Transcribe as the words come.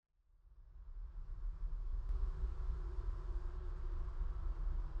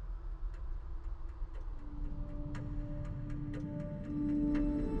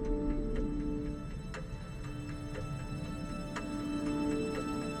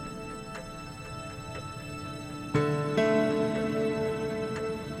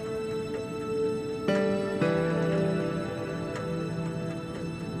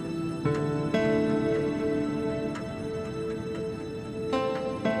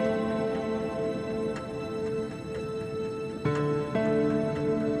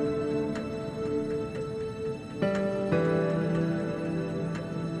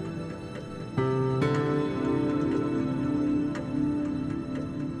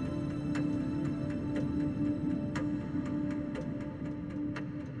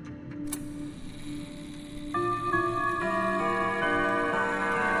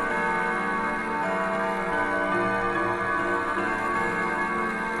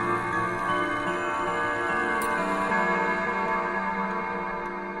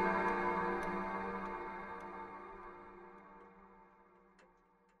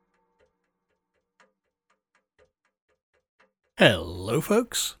Hello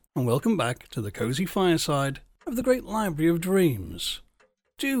folks, and welcome back to the cosy fireside of the Great Library of Dreams.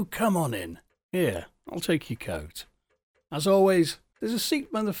 Do come on in. Here, I'll take your coat. As always, there's a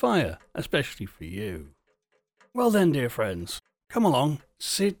seat by the fire, especially for you. Well then, dear friends, come along,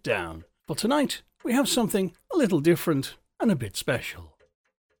 sit down. For tonight, we have something a little different and a bit special.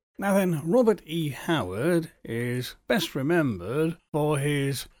 Now then, Robert E. Howard is best remembered for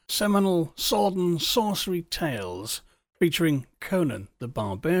his seminal sword and sorcery tales featuring Conan the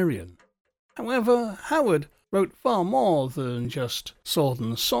Barbarian. However, Howard wrote far more than just sword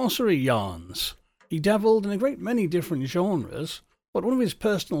and sorcery yarns. He dabbled in a great many different genres, but one of his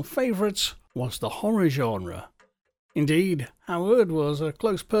personal favourites was the horror genre. Indeed, Howard was a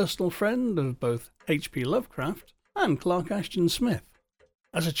close personal friend of both H.P. Lovecraft and Clark Ashton Smith.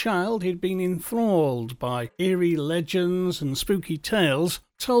 As a child, he'd been enthralled by eerie legends and spooky tales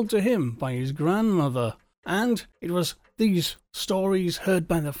told to him by his grandmother, and it was these stories heard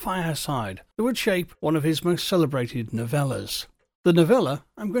by the fireside that would shape one of his most celebrated novellas. The novella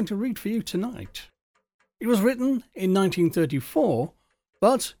I'm going to read for you tonight. It was written in 1934,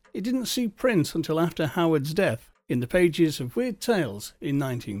 but it didn't see print until after Howard's death in the pages of Weird Tales in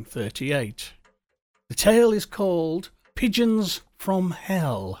 1938. The tale is called Pigeons from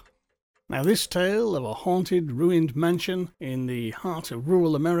Hell. Now, this tale of a haunted, ruined mansion in the heart of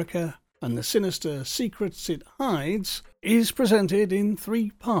rural America and the sinister secrets it hides is presented in 3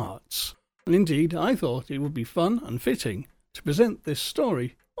 parts. And indeed, I thought it would be fun and fitting to present this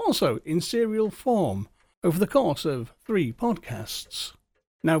story also in serial form over the course of 3 podcasts.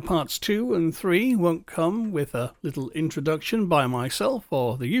 Now, parts 2 and 3 won't come with a little introduction by myself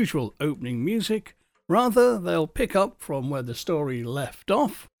or the usual opening music. Rather, they'll pick up from where the story left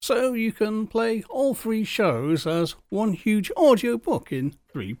off, so you can play all 3 shows as one huge audio book in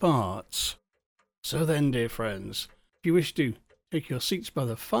 3 parts. So then, dear friends, if you wish to take your seats by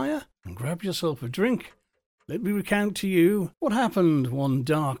the fire and grab yourself a drink, let me recount to you what happened one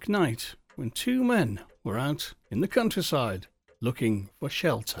dark night when 2 men were out in the countryside looking for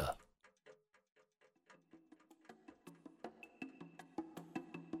shelter.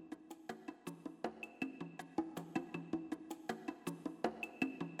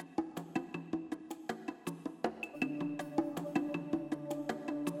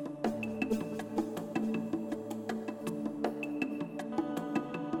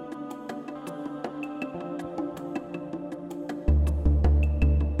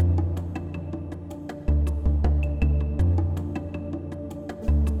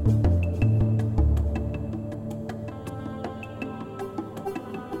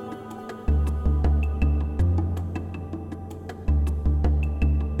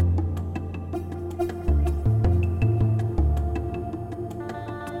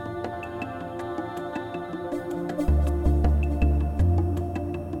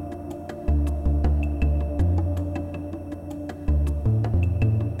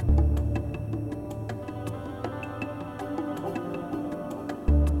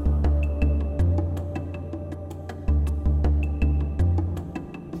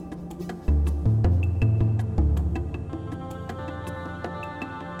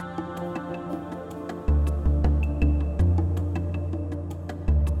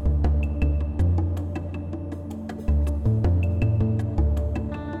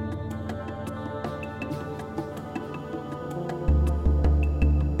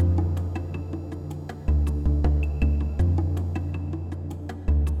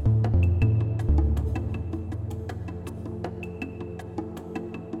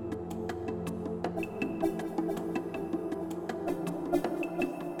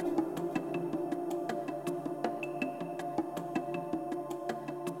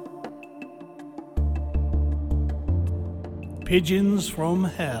 Pigeons from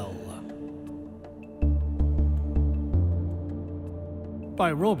Hell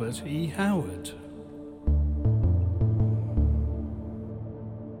by Robert E. Howard.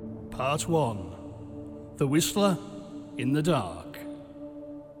 Part 1. The Whistler in the Dark.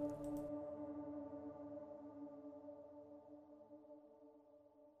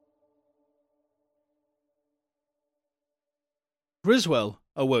 Griswell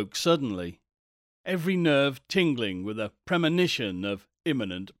awoke suddenly, every nerve tingling with a premonition of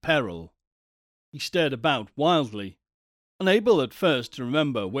imminent peril. He stared about wildly, unable at first to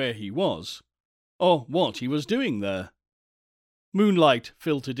remember where he was, or what he was doing there. Moonlight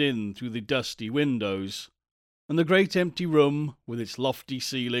filtered in through the dusty windows, and the great empty room, with its lofty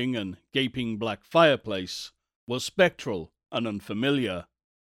ceiling and gaping black fireplace, was spectral and unfamiliar.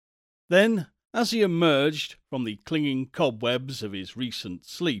 Then, as he emerged from the clinging cobwebs of his recent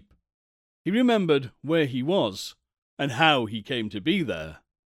sleep, he remembered where he was, and how he came to be there.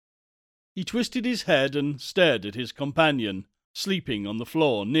 He twisted his head and stared at his companion, sleeping on the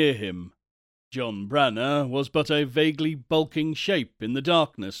floor near him. John Branner was but a vaguely bulking shape in the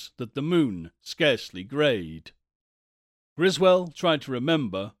darkness that the moon scarcely greyed. Griswell tried to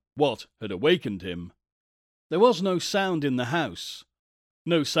remember what had awakened him. There was no sound in the house,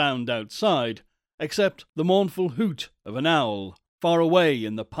 no sound outside, except the mournful hoot of an owl far away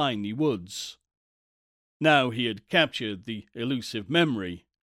in the piney woods. Now he had captured the elusive memory.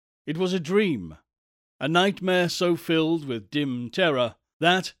 It was a dream, a nightmare so filled with dim terror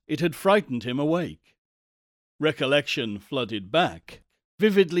that it had frightened him awake. Recollection flooded back,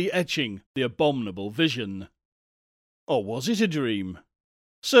 vividly etching the abominable vision. Or was it a dream?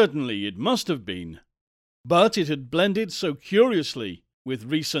 Certainly it must have been. But it had blended so curiously with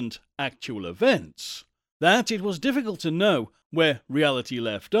recent actual events that it was difficult to know where reality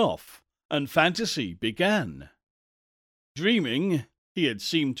left off and fantasy began. Dreaming, he had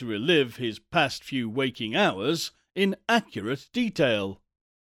seemed to relive his past few waking hours in accurate detail.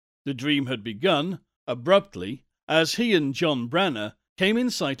 The dream had begun, abruptly, as he and John Branner came in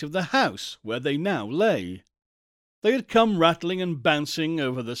sight of the house where they now lay. They had come rattling and bouncing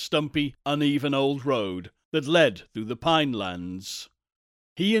over the stumpy, uneven old road that led through the pine lands.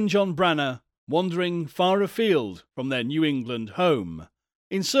 He and John Branner wandering far afield from their New England home,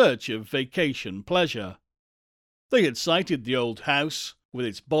 in search of vacation pleasure. They had sighted the old house, with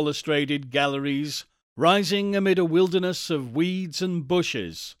its balustraded galleries, rising amid a wilderness of weeds and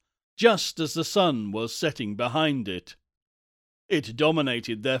bushes, just as the sun was setting behind it. It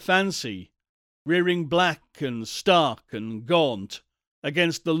dominated their fancy, rearing black and stark and gaunt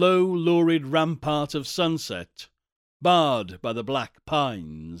against the low, lurid rampart of sunset, barred by the black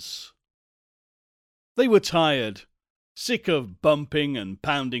pines. They were tired, sick of bumping and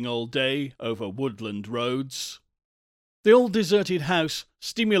pounding all day over woodland roads. The old deserted house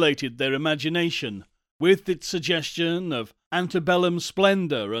stimulated their imagination with its suggestion of antebellum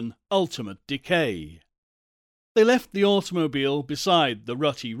splendor and ultimate decay. They left the automobile beside the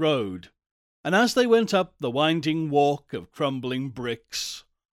rutty road, and as they went up the winding walk of crumbling bricks,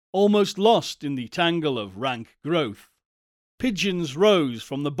 almost lost in the tangle of rank growth, pigeons rose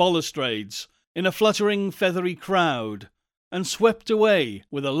from the balustrades in a fluttering feathery crowd and swept away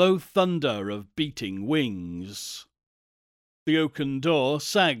with a low thunder of beating wings. The oaken door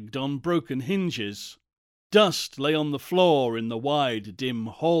sagged on broken hinges. Dust lay on the floor in the wide, dim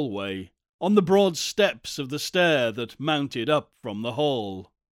hallway, on the broad steps of the stair that mounted up from the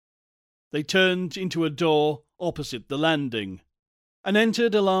hall. They turned into a door opposite the landing, and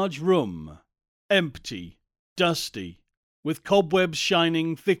entered a large room, empty, dusty, with cobwebs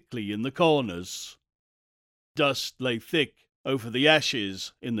shining thickly in the corners. Dust lay thick over the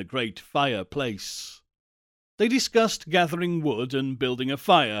ashes in the great fireplace. They discussed gathering wood and building a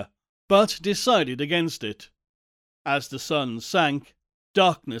fire, but decided against it. As the sun sank,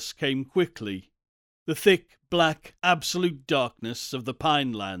 darkness came quickly, the thick, black, absolute darkness of the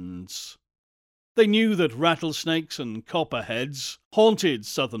pine lands. They knew that rattlesnakes and copperheads haunted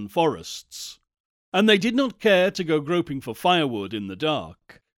southern forests, and they did not care to go groping for firewood in the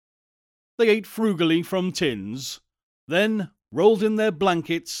dark. They ate frugally from tins, then rolled in their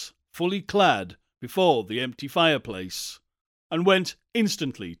blankets, fully clad, before the empty fireplace, and went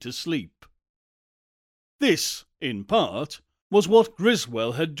instantly to sleep. This, in part, was what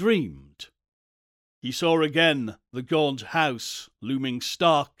Griswell had dreamed. He saw again the gaunt house looming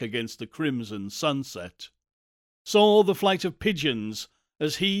stark against the crimson sunset, saw the flight of pigeons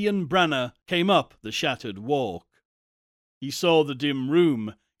as he and Branner came up the shattered walk. He saw the dim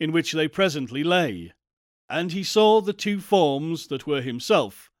room in which they presently lay, and he saw the two forms that were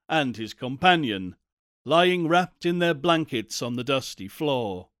himself and his companion, lying wrapped in their blankets on the dusty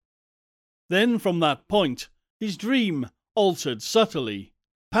floor. Then from that point his dream altered subtly,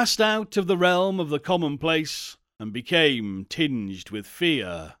 passed out of the realm of the commonplace, and became tinged with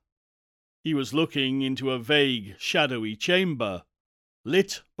fear. He was looking into a vague, shadowy chamber,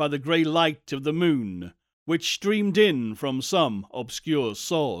 lit by the grey light of the moon, which streamed in from some obscure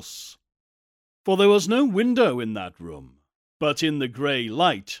source. For there was no window in that room, but in the grey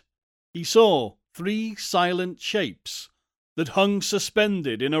light he saw 3 silent shapes that hung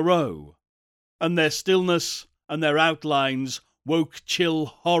suspended in a row, and their stillness and their outlines woke chill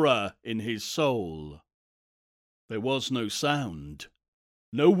horror in his soul. There was no sound,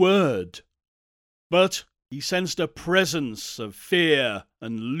 no word, but he sensed a presence of fear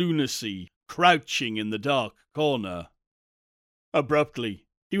and lunacy crouching in the dark corner. Abruptly,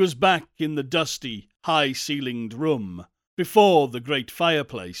 he was back in the dusty, high-ceilinged room, before the great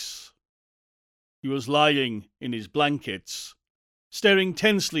fireplace. He was lying in his blankets, staring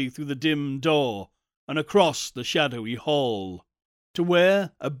tensely through the dim door and across the shadowy hall, to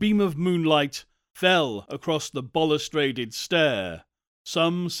where a beam of moonlight fell across the balustraded stair,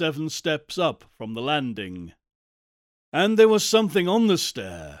 some 7 steps up from the landing. And there was something on the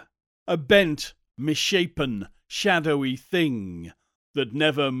stair, a bent, misshapen, shadowy thing that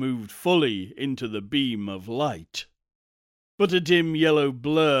never moved fully into the beam of light. But a dim yellow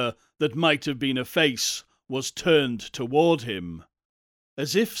blur that might have been a face was turned toward him,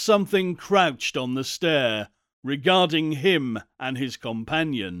 as if something crouched on the stair, regarding him and his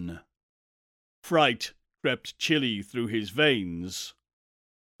companion. Fright crept chilly through his veins,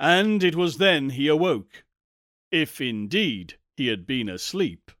 and it was then he awoke, if indeed he had been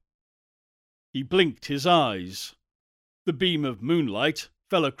asleep. He blinked his eyes. The beam of moonlight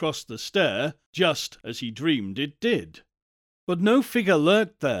fell across the stair just as he dreamed it did, but no figure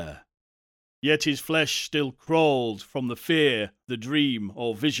lurked there. Yet his flesh still crawled from the fear the dream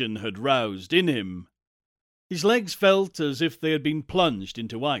or vision had roused in him. His legs felt as if they had been plunged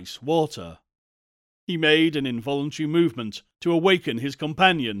into ice water. He made an involuntary movement to awaken his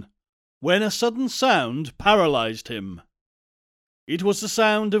companion, when a sudden sound paralyzed him. It was the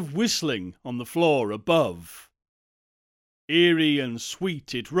sound of whistling on the floor above. Eerie and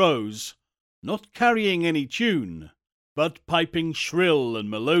sweet it rose, not carrying any tune, but piping shrill and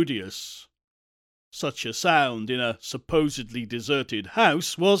melodious. Such a sound in a supposedly deserted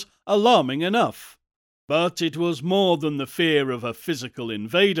house was alarming enough, but it was more than the fear of a physical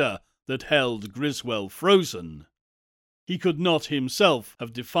invader that held Griswell frozen. He could not himself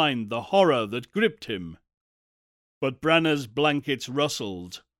have defined the horror that gripped him. But Branner's blankets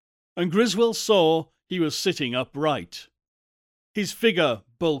rustled, and Griswell saw he was sitting upright. His figure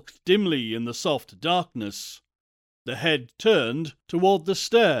bulked dimly in the soft darkness, the head turned toward the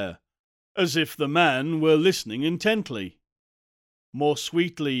stair, as if the man were listening intently. More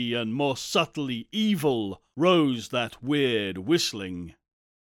sweetly and more subtly evil rose that weird whistling.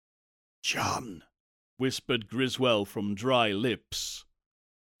 "John," whispered Griswell from dry lips.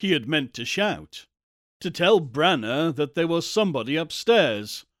 He had meant to shout, to tell Branner that there was somebody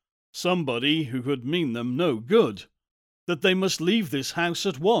upstairs, somebody who could mean them no good, that they must leave this house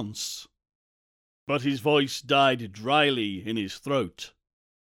at once. But his voice died dryly in his throat.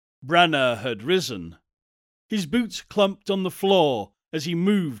 Branner had risen. His boots clumped on the floor as he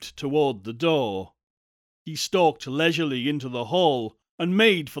moved toward the door. He stalked leisurely into the hall and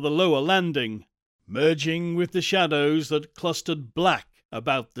made for the lower landing, merging with the shadows that clustered black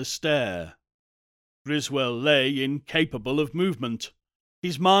about the stair. Griswell lay incapable of movement,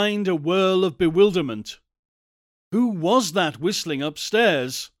 his mind a whirl of bewilderment. Who was that whistling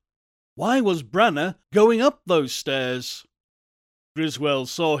upstairs? Why was Branner going up those stairs? Griswell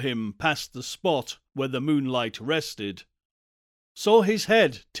saw him past the spot where the moonlight rested, saw his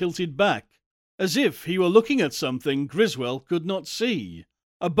head tilted back, as if he were looking at something Griswell could not see,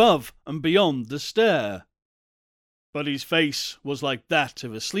 above and beyond the stair. But his face was like that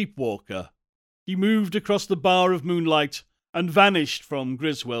of a sleepwalker. He moved across the bar of moonlight and vanished from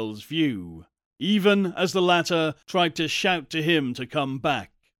Griswell's view, even as the latter tried to shout to him to come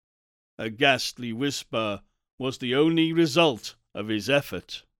back. A ghastly whisper was the only result of his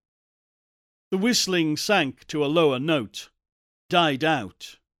effort. The whistling sank to a lower note, died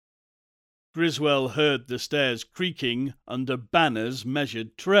out. Griswell heard the stairs creaking under Banner's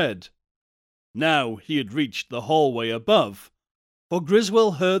measured tread. Now he had reached the hallway above, for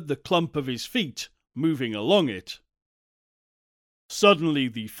Griswell heard the clump of his feet moving along it. Suddenly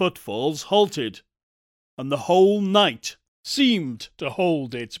the footfalls halted, and the whole night seemed to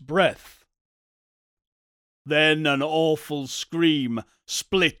hold its breath. Then an awful scream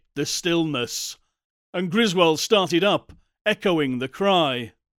split the stillness, and Griswell started up, echoing the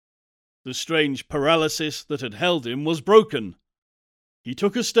cry. The strange paralysis that had held him was broken. He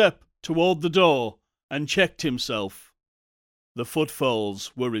took a step toward the door and checked himself. The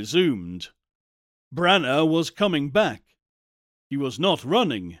footfalls were resumed. Branner was coming back. He was not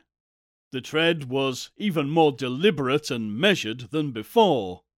running. The tread was even more deliberate and measured than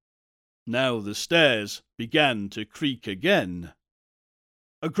before. Now the stairs began to creak again.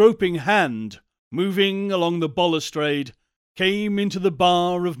 A groping hand, moving along the balustrade, came into the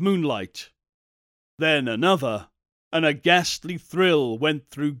bar of moonlight. Then another, and a ghastly thrill went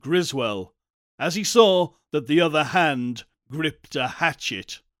through Griswell as he saw that the other hand gripped a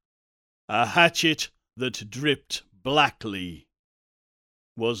hatchet that dripped blackly.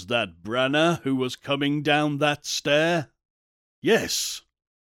 Was that Branner who was coming down that stair? Yes.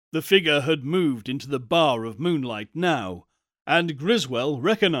 The figure had moved into the bar of moonlight now, and Griswell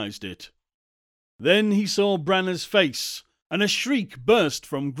recognized it. Then he saw Branner's face, and a shriek burst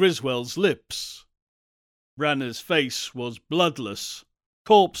from Griswell's lips. Branner's face was bloodless,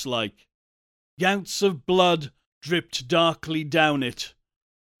 corpse-like. Gouts of blood dripped darkly down it.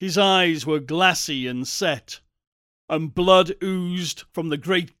 His eyes were glassy and set, and blood oozed from the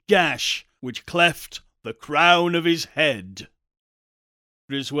great gash which cleft the crown of his head.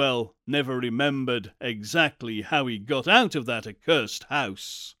 Griswell never remembered exactly how he got out of that accursed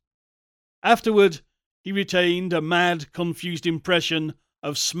house. Afterward, he retained a mad, confused impression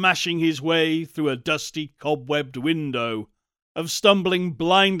of smashing his way through a dusty, cobwebbed window, of stumbling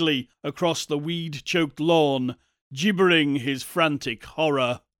blindly across the weed-choked lawn, gibbering his frantic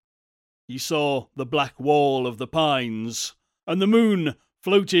horror. He saw the black wall of the pines, and the moon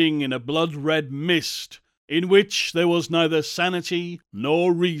floating in a blood-red mist, in which there was neither sanity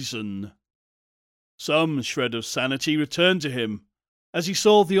nor reason. Some shred of sanity returned to him as he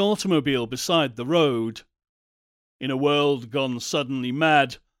saw the automobile beside the road. In a world gone suddenly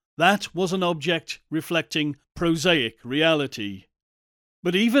mad, that was an object reflecting prosaic reality.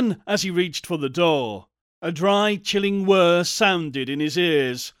 But even as he reached for the door, a dry, chilling whir sounded in his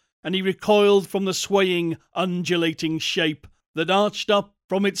ears, and he recoiled from the swaying, undulating shape that arched up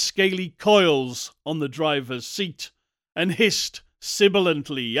from its scaly coils on the driver's seat, and hissed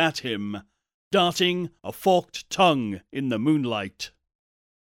sibilantly at him, darting a forked tongue in the moonlight.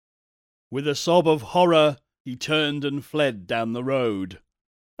 With a sob of horror, he turned and fled down the road,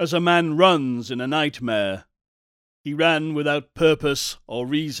 as a man runs in a nightmare. He ran without purpose or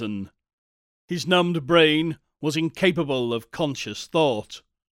reason. His numbed brain was incapable of conscious thought.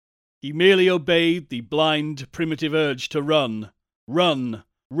 He merely obeyed the blind, primitive urge to run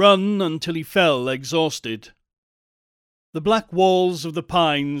until he fell exhausted. The black walls of the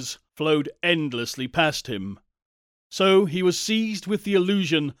pines flowed endlessly past him, so he was seized with the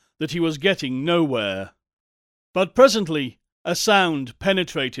illusion that he was getting nowhere. But presently a sound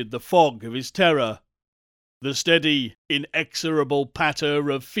penetrated the fog of his terror, the steady, inexorable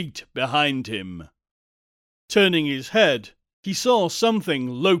patter of feet behind him. Turning his head, he saw something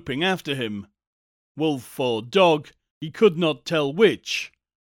loping after him. Wolf or dog, he could not tell which,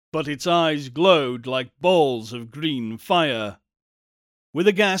 but its eyes glowed like balls of green fire. With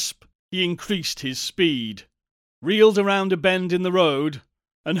a gasp, he increased his speed, reeled around a bend in the road,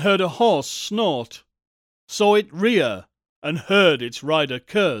 and heard a horse snort, saw it rear, and heard its rider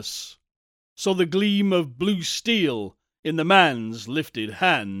curse, saw the gleam of blue steel in the man's lifted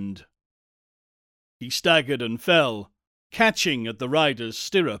hand. He staggered and fell, catching at the rider's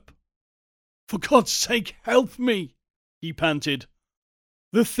stirrup. "For God's sake, help me!" he panted.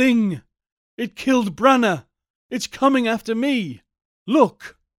 "The thing! It killed Branner! It's coming after me!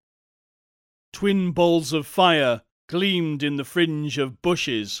 Look!" Twin balls of fire gleamed in the fringe of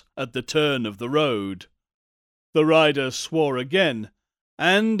bushes at the turn of the road. The rider swore again,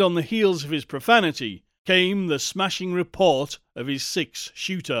 and on the heels of his profanity came the smashing report of his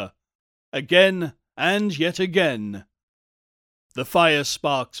 6-shooter. Again and yet again. The fire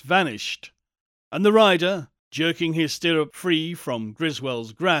sparks vanished, and the rider, jerking his stirrup free from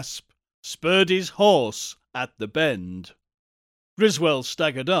Griswell's grasp, spurred his horse at the bend. Griswell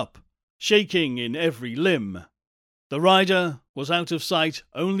staggered up, shaking in every limb. The rider was out of sight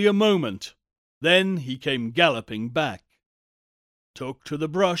only a moment. Then he came galloping back. Took to the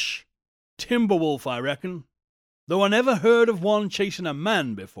brush. Timberwolf, I reckon, though I never heard of one chasing a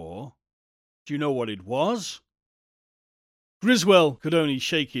man before. Do you know what it was? Griswell could only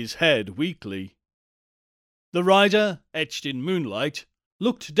shake his head weakly. The rider, etched in moonlight,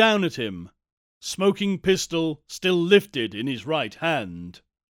 looked down at him, smoking pistol still lifted in his right hand.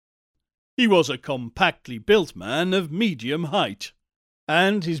 He was a compactly built man of medium height,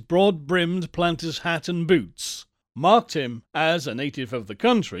 and his broad-brimmed planter's hat and boots marked him as a native of the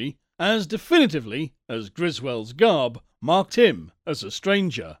country as definitively as Griswell's garb marked him as a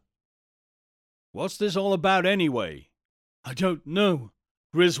stranger. "What's this all about anyway?" "I don't know,"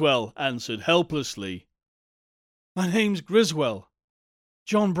 Griswell answered helplessly. "My name's Griswell.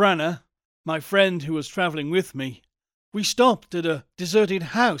 John Branner, my friend who was travelling with me, we stopped at a deserted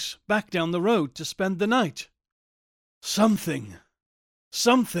house back down the road to spend the night. Something.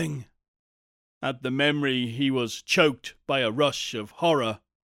 At the memory he was choked by a rush of horror.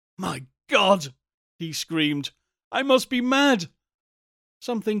 "My God!" he screamed. "I must be mad!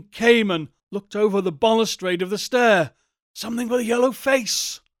 Something came and looked over the balustrade of the stair. Something with a yellow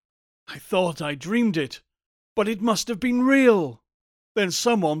face. I thought I dreamed it, but it must have been real. Then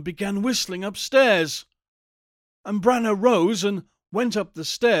someone began whistling upstairs, and Branner rose and went up the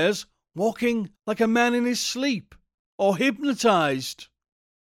stairs, walking like a man in his sleep, or hypnotized.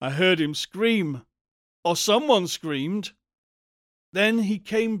 I heard him scream, or someone screamed. Then he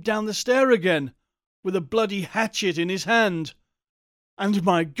came down the stair again, with a bloody hatchet in his hand. And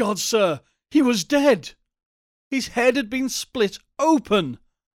my God, sir, he was dead. His head had been split open.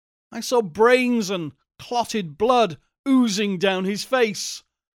 I saw brains and clotted blood oozing down his face,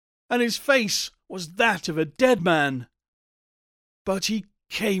 and his face was that of a dead man. But he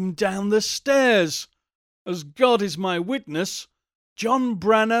came down the stairs. As God is my witness, John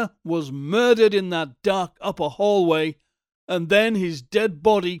Branner was murdered in that dark upper hallway, and then his dead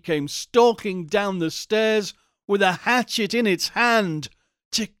body came stalking down the stairs with a hatchet in its hand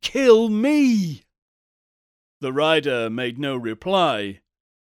to kill me. The rider made no reply.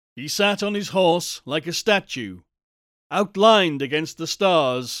 He sat on his horse like a statue, outlined against the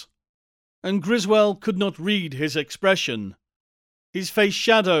stars, and Griswell could not read his expression, his face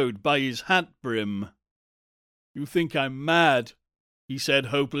shadowed by his hat brim. "You think I'm mad," he said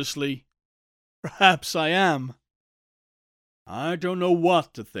hopelessly. "Perhaps I am." "I don't know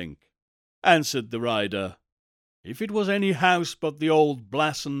what to think," answered the rider. "If it was any house but the old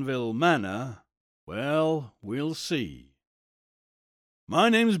Blassonville Manor, well, we'll see. My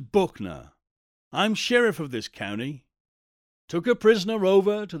name's Buckner. I'm sheriff of this county. Took a prisoner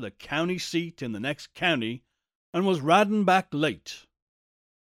over to the county seat in the next county and was riding back late."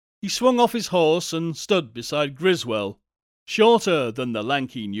 He swung off his horse and stood beside Griswell, shorter than the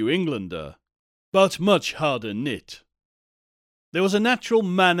lanky New Englander, but much harder knit. There was a natural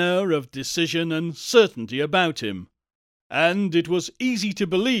manner of decision and certainty about him, and it was easy to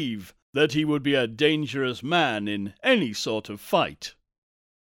believe that he would be a dangerous man in any sort of fight.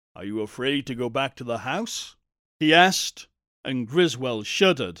 "Are you afraid to go back to the house?" he asked, and Griswell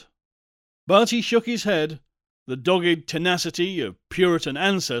shuddered. But he shook his head, the dogged tenacity of Puritan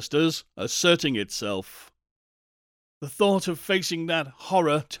ancestors asserting itself. "The thought of facing that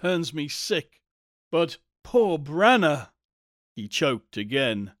horror turns me sick. But poor Branner!" He choked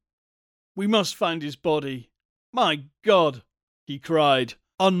again. "We must find his body. My God!" he cried,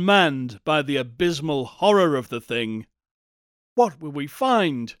 unmanned by the abysmal horror of the thing. "What will we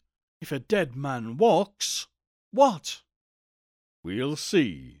find? If a dead man walks, what?" "We'll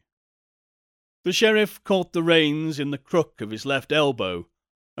see." The sheriff caught the reins in the crook of his left elbow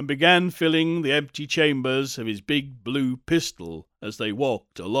and began filling the empty chambers of his big blue pistol as they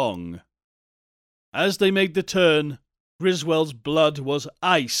walked along. As they made the turn, Griswell's blood was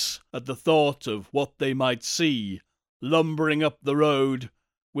ice at the thought of what they might see lumbering up the road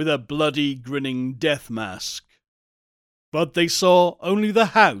with a bloody grinning death mask. But they saw only the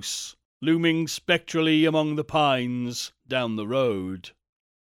house looming spectrally among the pines down the road.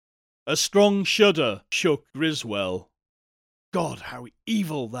 A strong shudder shook Griswell. God, how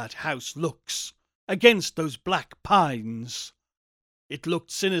evil that house looks against those black pines! It looked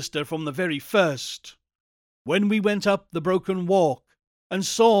sinister from the very first. When we went up the broken walk and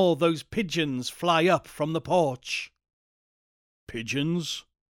saw those pigeons fly up from the porch. Pigeons?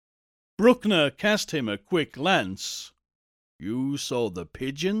 Bruckner cast him a quick glance. You saw the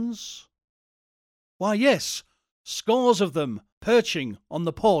pigeons? Why, yes, scores of them perching on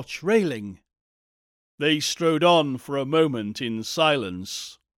the porch railing. They strode on for a moment in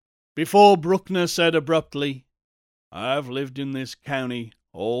silence, before Bruckner said abruptly, "I've lived in this county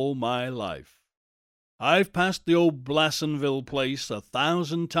all my life. I've passed the old Blassonville place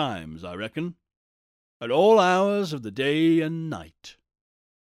 1,000 times, I reckon, at all hours of the day and night.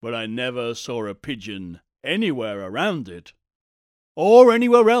 But I never saw a pigeon anywhere around it, or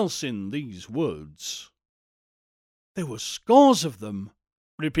anywhere else in these woods." "There were scores of them,"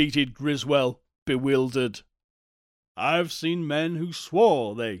 repeated Griswell, bewildered. "I've seen men who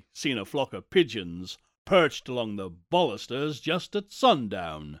swore they seen a flock of pigeons perched along the balusters just at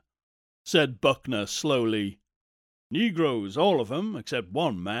sundown," said Buckner slowly. "Negroes, all of 'em, except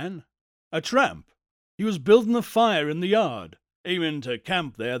one man. A tramp. He was building a fire in the yard, aiming to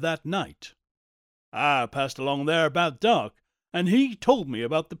camp there that night. I passed along there about dark, and he told me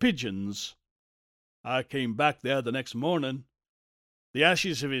about the pigeons. I came back there the next morning. The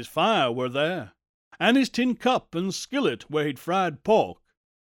ashes of his fire were there, and his tin cup and skillet where he'd fried pork,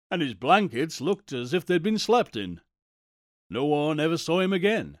 and his blankets looked as if they'd been slept in. No one ever saw him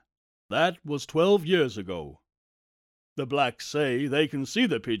again. That was 12 years ago. The blacks say they can see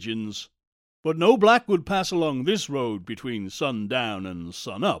the pigeons, but no black would pass along this road between sundown and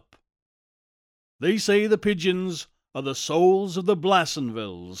sunup. They say the pigeons are the souls of the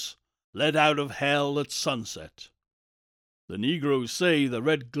Blassonvilles, let out of hell at sunset. The Negroes say the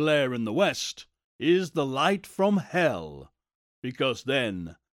red glare in the west is the light from hell, because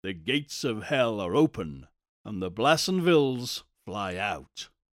then the gates of hell are open and the Blassonvilles fly out."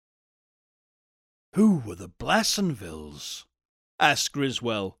 Who were the Blassonvilles? Asked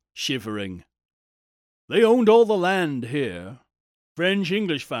Griswell, shivering. They owned all the land here.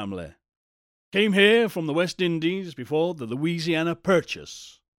 French-English family. Came here from the West Indies before the Louisiana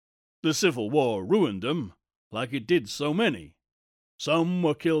Purchase. The Civil War ruined 'em, like it did so many. Some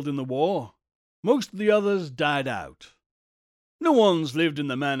were killed in the war. Most of the others died out. No one's lived in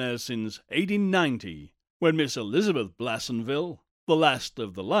the manor since 1890, when Miss Elizabeth Blassonville, the last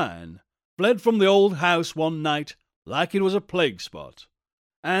of the line, fled from the old house one night like it was a plague spot,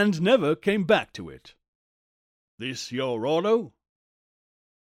 and never came back to it. This your auto?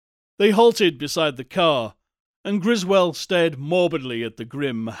 They halted beside the car, and Griswell stared morbidly at the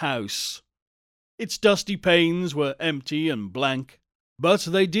grim house. Its dusty panes were empty and blank, but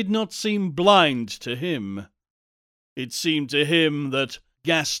they did not seem blind to him. It seemed to him that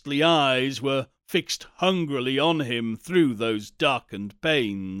ghastly eyes were fixed hungrily on him through those darkened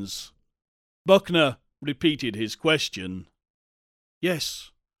panes. Buckner repeated his question.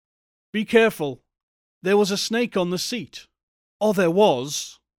 Yes. Be careful. There was a snake on the seat. Or there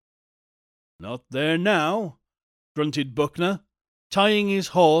was. Not there now, grunted Buckner, tying his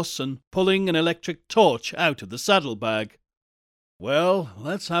horse and pulling an electric torch out of the saddlebag. Well,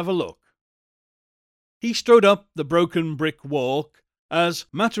 let's have a look. He strode up the broken brick walk as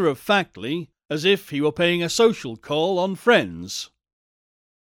matter-of-factly as if he were paying a social call on friends.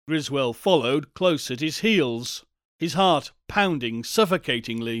 Griswell followed close at his heels, his heart pounding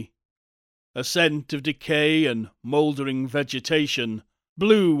suffocatingly. A scent of decay and mouldering vegetation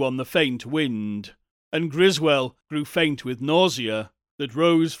blew on the faint wind, and Griswell grew faint with nausea that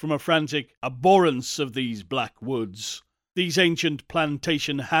rose from a frantic abhorrence of these black woods, these ancient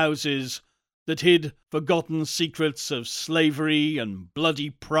plantation houses that hid forgotten secrets of slavery and bloody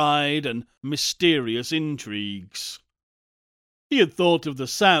pride and mysterious intrigues. He had thought of the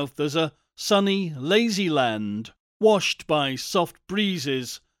South as a sunny, lazy land, washed by soft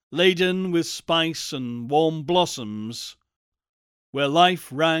breezes, laden with spice and warm blossoms, where life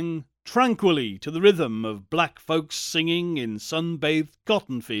rang tranquilly to the rhythm of black folks singing in sun-bathed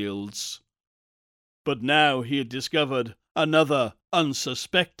cotton fields. But now he had discovered another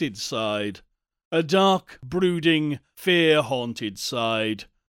unsuspected side, a dark, brooding, fear-haunted side,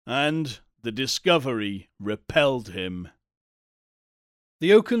 and the discovery repelled him.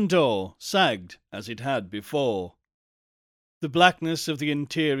 The oaken door sagged as it had before. The blackness of the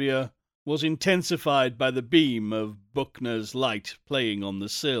interior was intensified by the beam of Buckner's light playing on the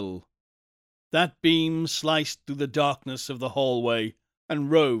sill. That beam sliced through the darkness of the hallway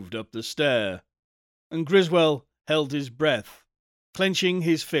and roved up the stair, and Griswell held his breath, clenching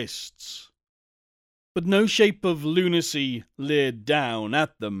his fists. But no shape of lunacy leered down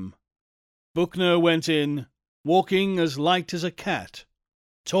at them. Buckner went in, walking as light as a cat,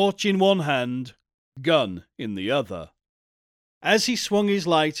 torch in one hand, gun in the other. As he swung his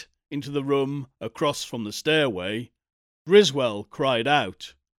light into the room across from the stairway, Griswell cried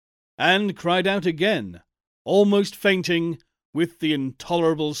out, and cried out again, almost fainting with the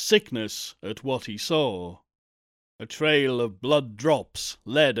intolerable sickness at what he saw. A trail of blood drops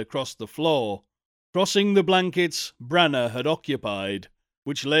led across the floor, crossing the blankets Branner had occupied,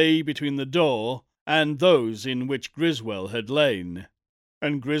 which lay between the door and those in which Griswell had lain.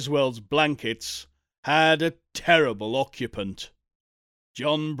 And Griswell's blankets had a terrible occupant.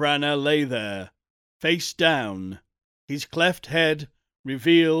 John Branner lay there, face down, his cleft head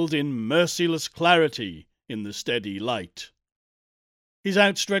revealed in merciless clarity in the steady light. His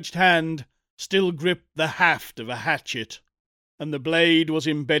outstretched hand still gripped the haft of a hatchet, and the blade was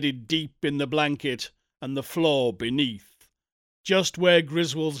embedded deep in the blanket and the floor beneath, just where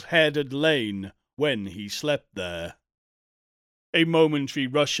Griswell's head had lain when he slept there. A momentary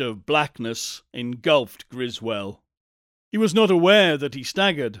rush of blackness engulfed Griswell. He was not aware that he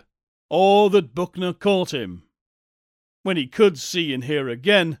staggered, or that Buckner caught him. When he could see and hear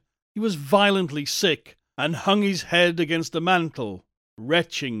again, he was violently sick and hung his head against the mantel,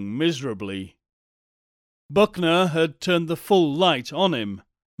 retching miserably. Buckner had turned the full light on him,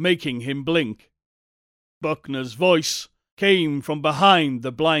 making him blink. Buckner's voice came from behind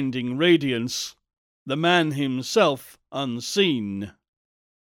the blinding radiance, the man himself unseen.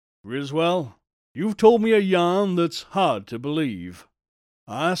 Griswell, you've told me a yarn that's hard to believe.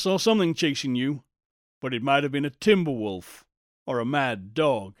 I saw something chasing you, but it might have been a timber wolf or a mad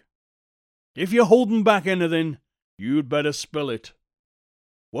dog. If you're holding back anything, you'd better spill it.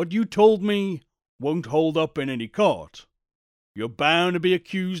 What you told me won't hold up in any court. You're bound to be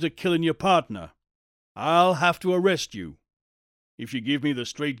accused of killing your partner. I'll have to arrest you. If you give me the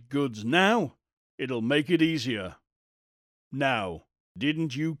straight goods now, it'll make it easier. Now,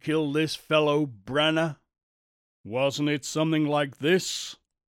 Didn't you kill this fellow Branner? Wasn't it something like this?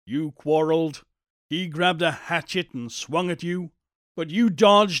 You quarrelled. He grabbed a hatchet and swung at you, but you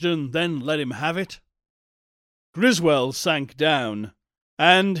dodged and then let him have it." Griswell sank down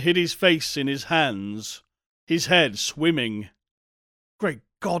and hid his face in his hands, his head swimming. "Great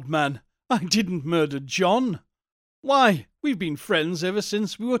God, man, I didn't murder John. Why, we've been friends ever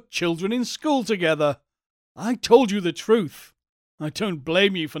since we were children in school together. I told you the truth. I don't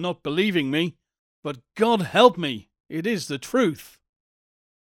blame you for not believing me, but God help me, it is the truth."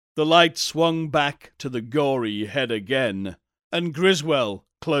 The light swung back to the gory head again, and Griswell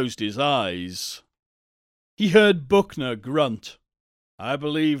closed his eyes. He heard Buckner grunt. "I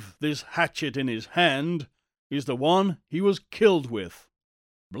believe this hatchet in his hand is the one he was killed with.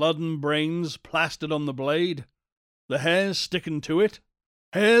 Blood and brains plastered on the blade, the hairs sticking to it,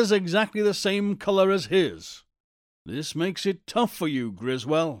 hairs exactly the same colour as his. This makes it tough for you,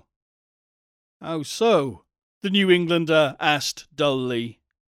 Griswell." "How so?" the New Englander asked dully.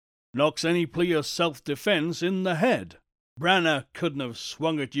 "Knocks any plea of self-defence in the head. Branner couldn't have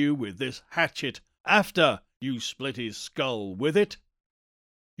swung at you with this hatchet after you split his skull with it.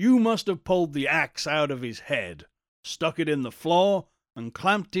 You must have pulled the axe out of his head, stuck it in the floor, and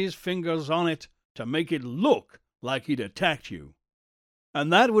clamped his fingers on it to make it look like he'd attacked you.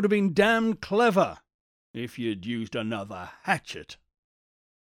 And that would have been damned clever if you'd used another hatchet."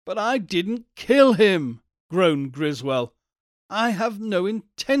 "But I didn't kill him," groaned Griswell. "I have no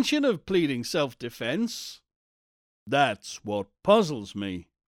intention of pleading self-defence." "That's what puzzles me,"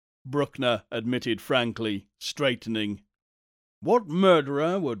 Buckner admitted frankly, straightening. "What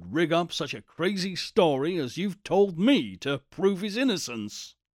murderer would rig up such a crazy story as you've told me to prove his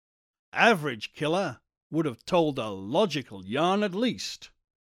innocence? Average killer would have told a logical yarn at least.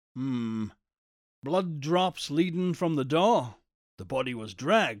 Blood drops leading from the door. The body was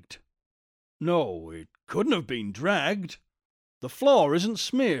dragged. No, it couldn't have been dragged. The floor isn't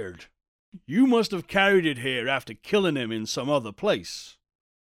smeared. You must have carried it here after killing him in some other place.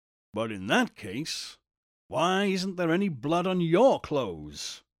 But in that case, why isn't there any blood on your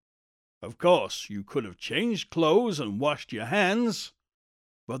clothes? Of course, you could have changed clothes and washed your hands,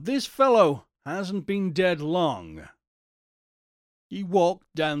 but this fellow hasn't been dead long." "He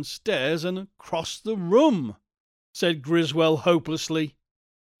walked downstairs and across the room," said Griswell hopelessly.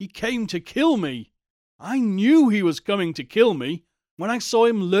 "He came to kill me. I knew he was coming to kill me when I saw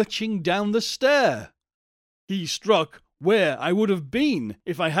him lurching down the stair. He struck where I would have been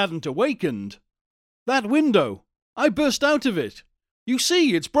if I hadn't awakened. That window, I burst out of it. You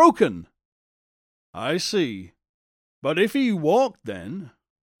see, it's broken." "I see. But if he walked then,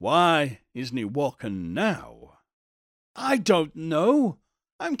 why isn't he walking now?" "I don't know.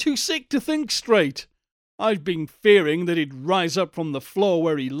 I'm too sick to think straight. I've been fearing that he'd rise up from the floor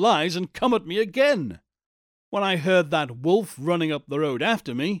where he lies and come at me again. When I heard that wolf running up the road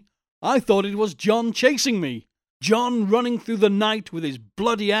after me, I thought it was John chasing me. John running through the night with his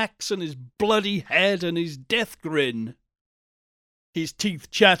bloody axe and his bloody head and his death grin." His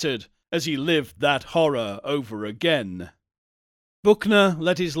teeth chattered as he lived that horror over again. Buckner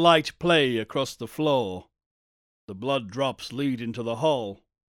let his light play across the floor. "The blood drops lead into the hall.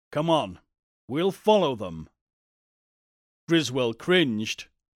 Come on, we'll follow them." Griswell cringed.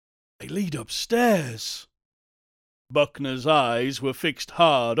 "They lead upstairs." Buckner's eyes were fixed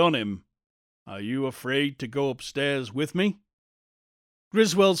hard on him. "Are you afraid to go upstairs with me?"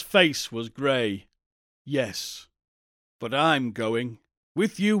 Griswell's face was grey. "Yes, but I'm going,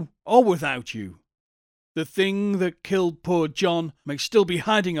 with you or without you. The thing that killed poor John may still be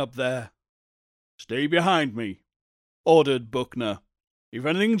hiding up there." "Stay behind me," ordered Buckner. "If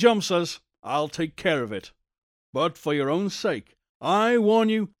anything jumps us, I'll take care of it. But for your own sake, I warn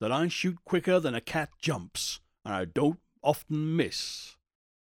you that I shoot quicker than a cat jumps, and I don't often miss.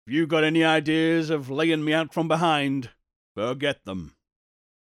 If you got any ideas of laying me out from behind, forget them."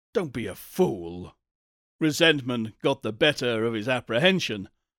 "Don't be a fool." Resentment got the better of his apprehension,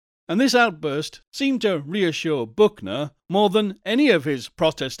 and this outburst seemed to reassure Buckner more than any of his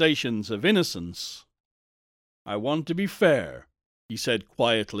protestations of innocence. "I want to be fair," he said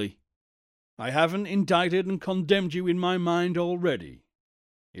quietly. "I haven't indicted and condemned you in my mind already.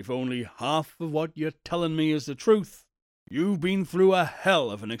 If only half of what you're telling me is the truth, you've been through a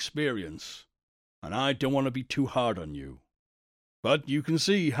hell of an experience, and I don't want to be too hard on you. But you can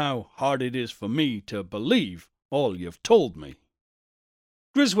see how hard it is for me to believe all you've told me."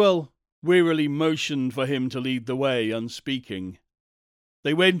 Griswell wearily motioned for him to lead the way, unspeaking.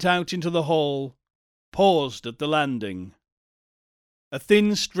 They went out into the hall, paused at the landing. A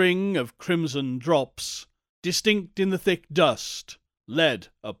thin string of crimson drops, distinct in the thick dust, led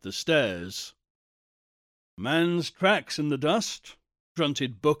up the stairs. "Man's tracks in the dust,"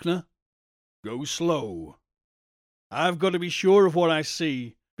 grunted Buckner. "Go slow. I've got to be sure of what I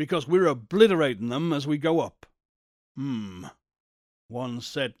see, because we're obliterating them as we go up. One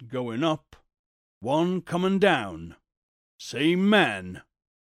set going up, one coming down. Same man.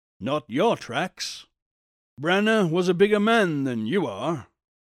 Not your tracks. Branner was a bigger man than you are.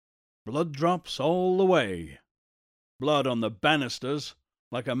 Blood drops all the way. Blood on the banisters,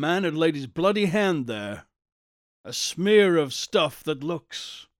 like a man had laid his bloody hand there. A smear of stuff that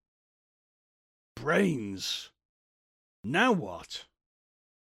looks... brains. Now what?"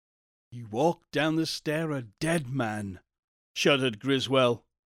 "He walked down the stair a dead man," shuddered Griswell,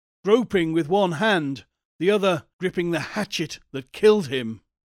 "groping with one hand, the other gripping the hatchet that killed him."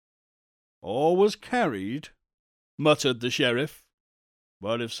 "Or was carried," muttered the sheriff.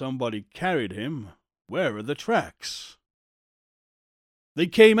 "But if somebody carried him, where are the tracks?" They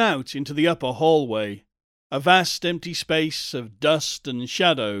came out into the upper hallway, a vast empty space of dust and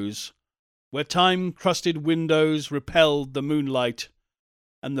shadows, where time-crusted windows repelled the moonlight,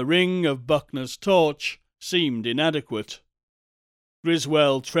 and the ring of Buckner's torch seemed inadequate.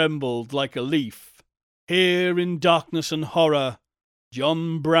 Griswell trembled like a leaf. Here in darkness and horror,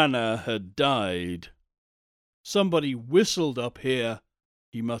 John Branner had died. "Somebody whistled up here,"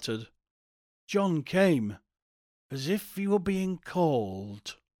 he muttered. "John came, as if he were being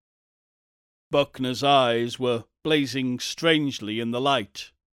called." Buckner's eyes were blazing strangely in the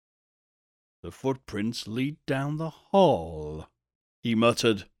light. "The footprints lead down the hall," he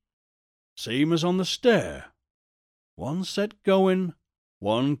muttered. "Same as on the stair. One set going,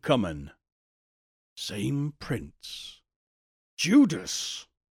 one coming. Same prints. Judas!"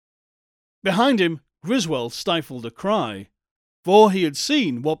 Behind him, Griswell stifled a cry, for he had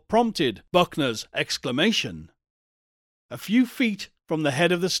seen what prompted Buckner's exclamation. A few feet from the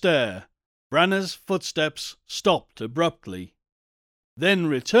head of the stair, Branner's footsteps stopped abruptly, then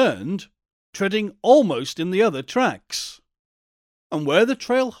returned, treading almost in the other tracks. And where the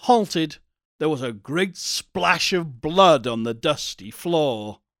trail halted, there was a great splash of blood on the dusty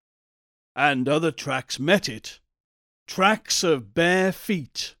floor. And other tracks met it, tracks of bare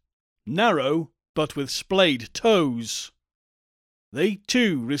feet, narrow but with splayed toes. They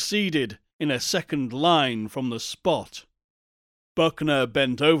too receded in a second line from the spot. Buckner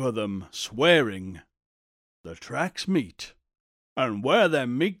bent over them, swearing. "The tracks meet, and where they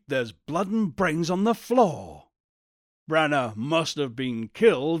meet there's blood and brains on the floor. Branner must have been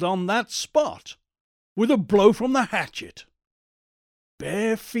killed on that spot, with a blow from the hatchet.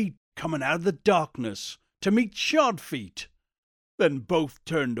 Bare feet coming out of the darkness to meet shod feet, then both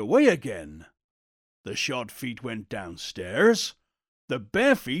turned away again. The shod feet went downstairs, the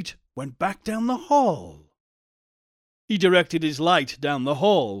bare feet went back down the hall." He directed his light down the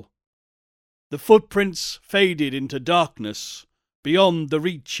hall. The footprints faded into darkness, beyond the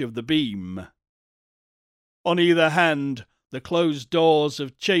reach of the beam. On either hand, the closed doors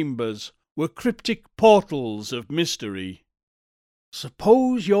of chambers were cryptic portals of mystery.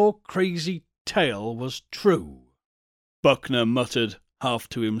 "Suppose your crazy tale was true," Buckner muttered, half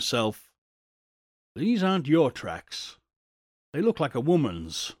to himself. "These aren't your tracks. They look like a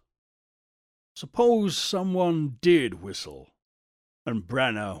woman's. Suppose someone did whistle, and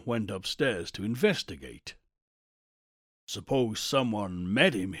Branner went upstairs to investigate. Suppose someone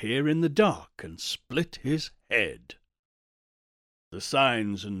met him here in the dark and split his head. The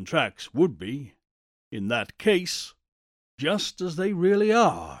signs and tracks would be, in that case, just as they really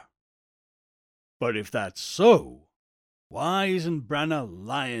are. But if that's so, why isn't Branner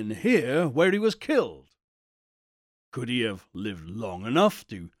lying here where he was killed? Could he have lived long enough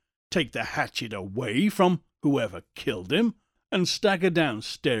to take the hatchet away from whoever killed him and stagger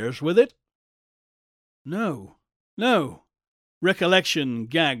downstairs with it? No. Recollection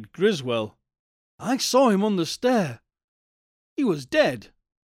gagged Griswell. "I saw him on the stair. He was dead.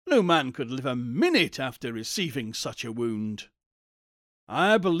 No man could live a minute after receiving such a wound."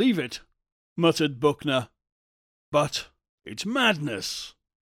 "I believe it," muttered Buckner. "But it's madness.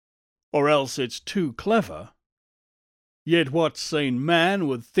 Or else it's too clever. Yet what sane man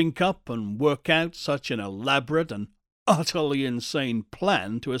would think up and work out such an elaborate and utterly insane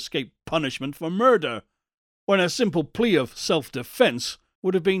plan to escape punishment for murder, when a simple plea of self-defense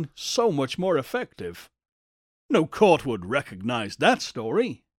would have been so much more effective? No court would recognize that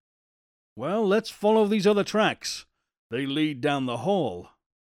story. Well, let's follow these other tracks. They lead down the hall.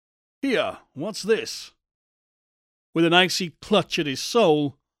 Here, what's this?" With an icy clutch at his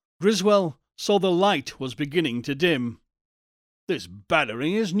soul, Griswell saw the light was beginning to dim. "This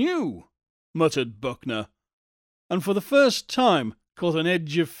battering is new," muttered Buckner, and for the first time caught an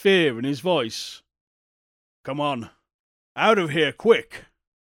edge of fear in his voice. "Come on, out of here, quick!"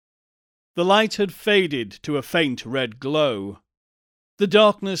 The light had faded to a faint red glow. The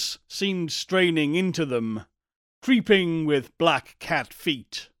darkness seemed straining into them, creeping with black cat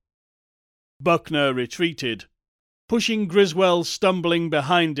feet. Buckner retreated, pushing Griswell stumbling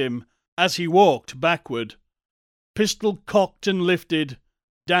behind him as he walked backward, pistol cocked and lifted,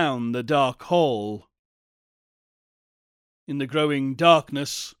 down the dark hall. In the growing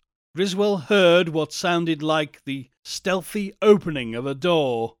darkness, Griswell heard what sounded like the stealthy opening of a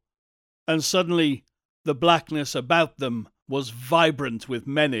door, and suddenly the blackness about them was vibrant with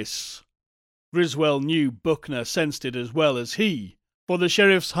menace. Griswell knew Buckner sensed it as well as he, for the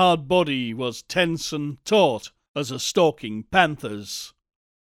sheriff's hard body was tense and taut as a stalking panther's.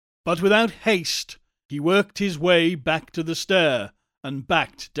 But without haste, he worked his way back to the stair and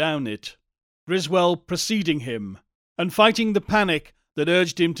backed down it, Griswell preceding him, and fighting the panic that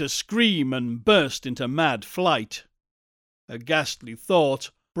urged him to scream and burst into mad flight. A ghastly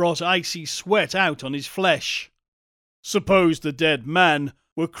thought brought icy sweat out on his flesh. Suppose the dead man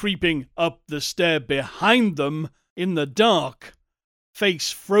were creeping up the stair behind them in the dark,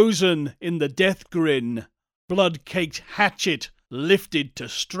 face frozen in the death grin, blood-caked hatchet lifted to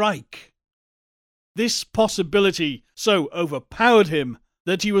strike. This possibility so overpowered him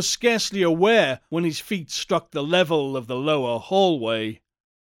that he was scarcely aware when his feet struck the level of the lower hallway,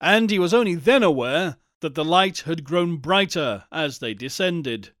 and he was only then aware that the light had grown brighter as they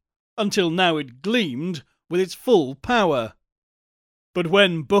descended, until now it gleamed with its full power. But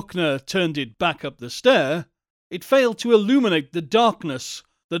when Buckner turned it back up the stair, it failed to illuminate the darkness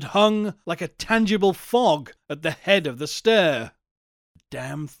that hung like a tangible fog at the head of the stair. "The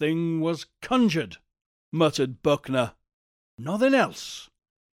damn thing was conjured," muttered Buckner. "Nothing else.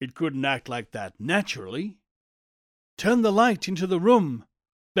 It couldn't act like that naturally." "Turn the light into the room,"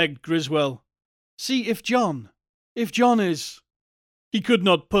 begged Griswell. "See if John is—" He could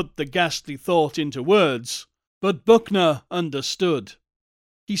not put the ghastly thought into words, but Buckner understood.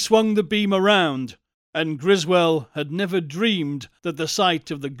 He swung the beam around, and Griswell had never dreamed that the sight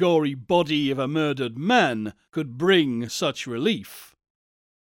of the gory body of a murdered man could bring such relief.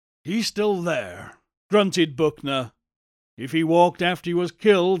 "He's still there," grunted Buckner. "If he walked after he was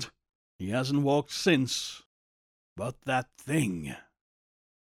killed, he hasn't walked since. But that thing—"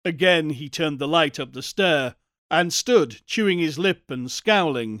 Again he turned the light up the stair, and stood chewing his lip and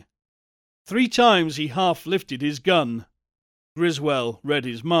scowling. 3 times he half lifted his gun. Griswell read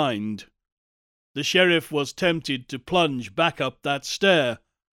his mind. The sheriff was tempted to plunge back up that stair,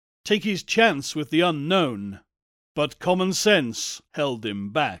 take his chance with the unknown, but common sense held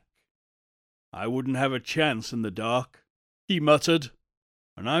him back. "I wouldn't have a chance in the dark," he muttered,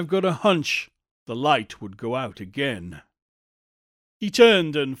 "and I've got a hunch the light would go out again." He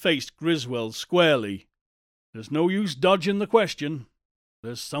turned and faced Griswell squarely. "There's no use dodging the question.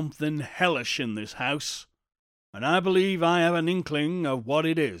 There's something hellish in this house, and I believe I have an inkling of what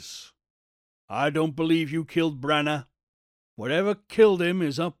it is. I don't believe you killed Branner. Whatever killed him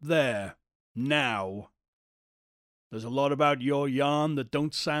is up there, now. There's a lot about your yarn that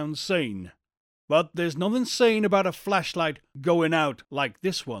don't sound sane, but there's nothing sane about a flashlight going out like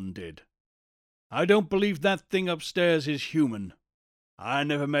this one did. I don't believe that thing upstairs is human. I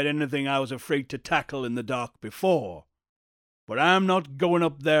never met anything I was afraid to tackle in the dark before, but I'm not going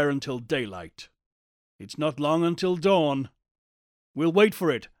up there until daylight. It's not long until dawn. We'll wait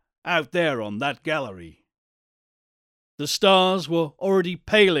for it out there on that gallery." The stars were already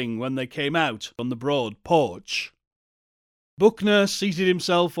paling when they came out on the broad porch. Buckner seated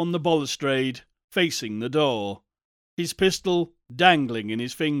himself on the balustrade, facing the door, his pistol dangling in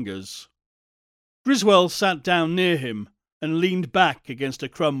his fingers. Griswell sat down near him and leaned back against a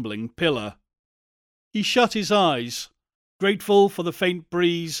crumbling pillar. He shut his eyes, grateful for the faint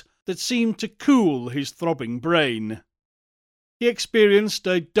breeze that seemed to cool his throbbing brain. He experienced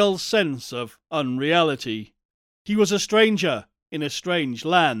a dull sense of unreality. He was a stranger in a strange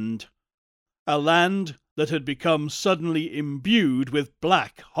land, a land that had become suddenly imbued with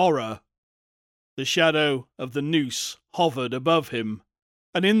black horror. The shadow of the noose hovered above him,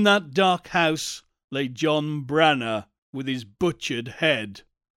 and in that dark house lay John Branner with his butchered head.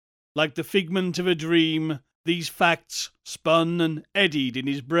 Like the figment of a dream, these facts spun and eddied in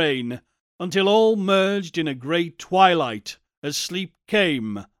his brain, until all merged in a grey twilight as sleep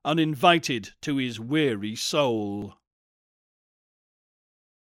came uninvited to his weary soul.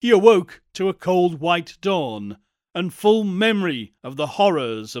 He awoke to a cold white dawn, and full memory of the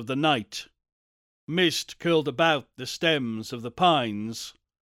horrors of the night. Mist curled about the stems of the pines,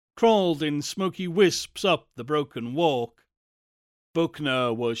 crawled in smoky wisps up the broken walk.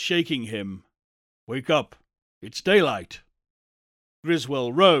 Buckner was shaking him. "Wake up. It's daylight."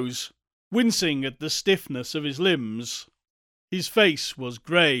 Griswold rose, wincing at the stiffness of his limbs. His face was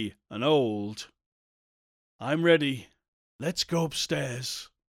grey and old. "I'm ready. Let's go upstairs."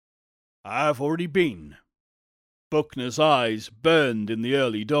 "I've already been." Buckner's eyes burned in the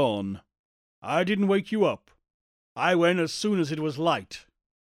early dawn. "I didn't wake you up. I went as soon as it was light.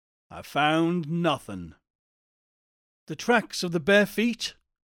 I found nothing." "The tracks of the bare feet?"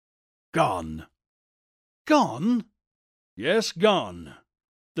 "Gone." "Gone?" "Yes, gone.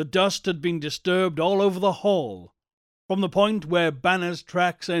 The dust had been disturbed all over the hall, from the point where Banner's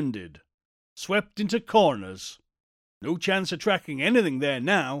tracks ended. Swept into corners. No chance of tracking anything there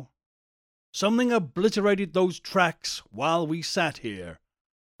now. Something obliterated those tracks while we sat here,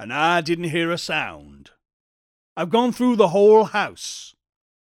 and I didn't hear a sound. I've gone through the whole house.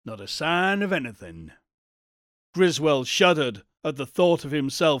 Not a sign of anything." Griswold shuddered at the thought of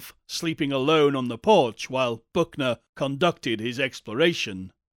himself sleeping alone on the porch while Buckner conducted his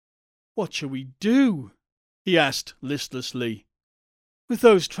exploration. "What shall we do?" he asked listlessly. "With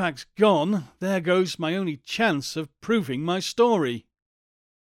those tracks gone, there goes my only chance of proving my story."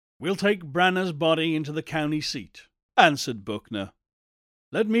 "We'll take Branner's body into the county seat," answered Buckner.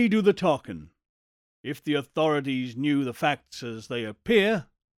 "Let me do the talking. If the authorities knew the facts as they appear,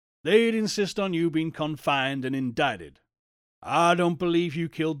 they'd insist on you being confined and indicted. I don't believe you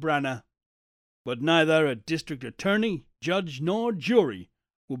killed Branner, but neither a district attorney, judge, nor jury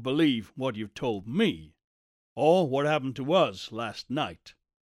will believe what you've told me, or what happened to us last night.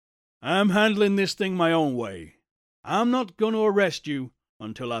 I'm handling this thing my own way. I'm not going to arrest you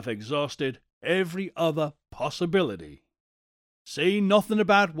until I've exhausted every other possibility. Say nothing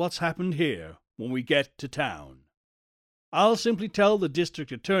about what's happened here when we get to town. I'll simply tell the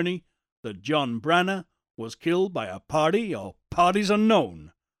district attorney that John Branner was killed by a party or parties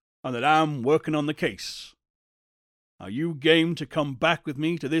unknown, and that I'm working on the case. Are you game to come back with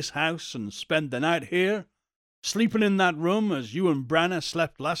me to this house and spend the night here, sleeping in that room as you and Branner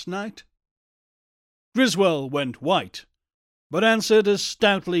slept last night?" Griswold went white, but answered as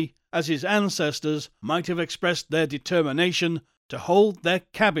stoutly as his ancestors might have expressed their determination to hold their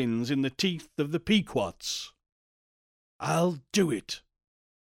cabins in the teeth of the Pequots. "I'll do it."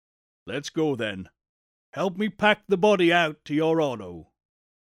 "Let's go then. Help me pack the body out to your auto."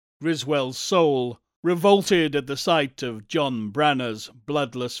 Griswold's soul revolted at the sight of John Branner's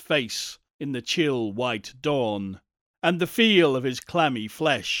bloodless face in the chill white dawn, and the feel of his clammy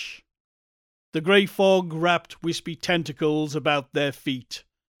flesh. The grey fog wrapped wispy tentacles about their feet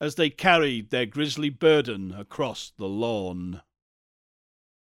as they carried their grisly burden across the lawn.